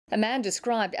A man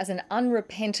described as an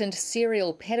unrepentant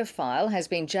serial paedophile has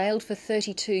been jailed for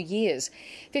 32 years.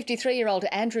 53-year-old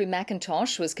Andrew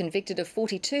McIntosh was convicted of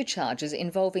 42 charges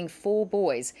involving 4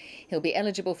 boys. He'll be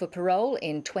eligible for parole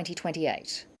in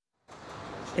 2028.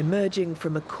 Emerging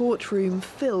from a courtroom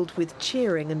filled with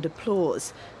cheering and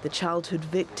applause, the childhood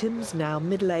victims, now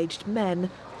middle-aged men,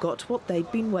 got what they'd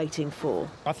been waiting for.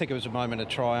 I think it was a moment of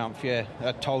triumph, yeah.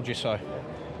 I told you so.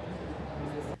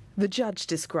 The judge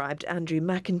described Andrew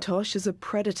McIntosh as a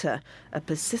predator, a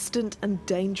persistent and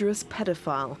dangerous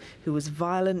paedophile who was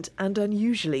violent and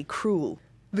unusually cruel.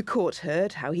 The court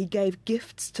heard how he gave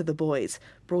gifts to the boys,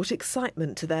 brought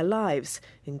excitement to their lives,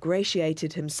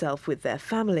 ingratiated himself with their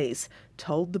families,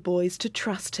 told the boys to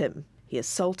trust him. He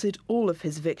assaulted all of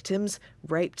his victims,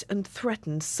 raped and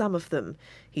threatened some of them.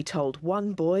 He told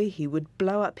one boy he would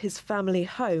blow up his family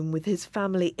home with his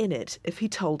family in it if he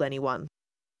told anyone.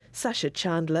 Sasha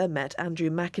Chandler met Andrew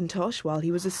McIntosh while he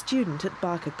was a student at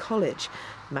Barker College.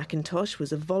 McIntosh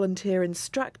was a volunteer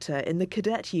instructor in the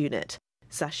cadet unit.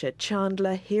 Sasha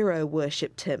Chandler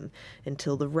hero-worshipped him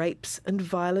until the rapes and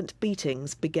violent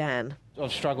beatings began.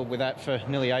 I've struggled with that for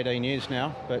nearly 18 years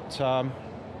now, but I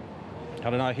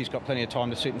don't know, he's got plenty of time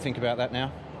to sit and think about that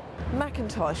now.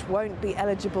 McIntosh won't be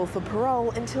eligible for parole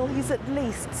until he's at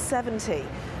least 70.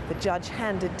 The judge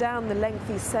handed down the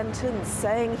lengthy sentence,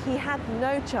 saying he had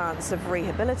no chance of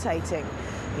rehabilitating.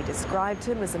 He described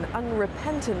him as an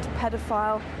unrepentant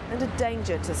paedophile and a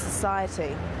danger to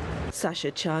society.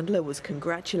 Sasha Chandler was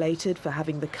congratulated for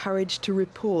having the courage to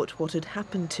report what had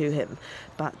happened to him,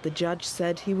 but the judge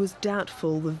said he was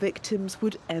doubtful the victims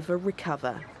would ever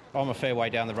recover. I'm a fair way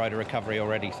down the road of recovery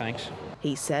already, thanks.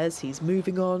 He says he's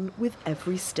moving on with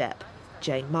every step.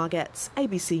 Jane Margetts,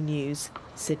 ABC News,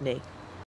 Sydney.